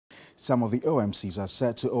Some of the OMCs are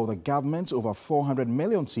said to owe the government over 400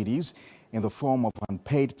 million cedis in the form of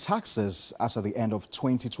unpaid taxes as at the end of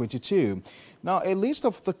 2022. Now, a list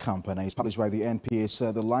of the companies published by the NPA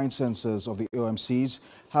said the licenses of the OMCs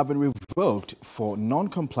have been revoked for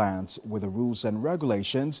non-compliance with the rules and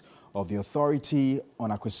regulations of the Authority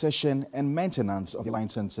on Acquisition and Maintenance of the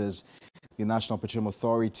licenses. The National Petroleum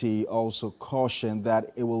Authority also cautioned that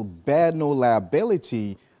it will bear no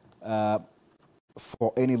liability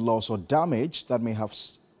for any loss or damage that may have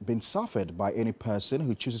been suffered by any person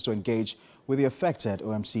who chooses to engage with the affected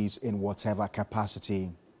OMCs in whatever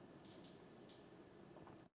capacity.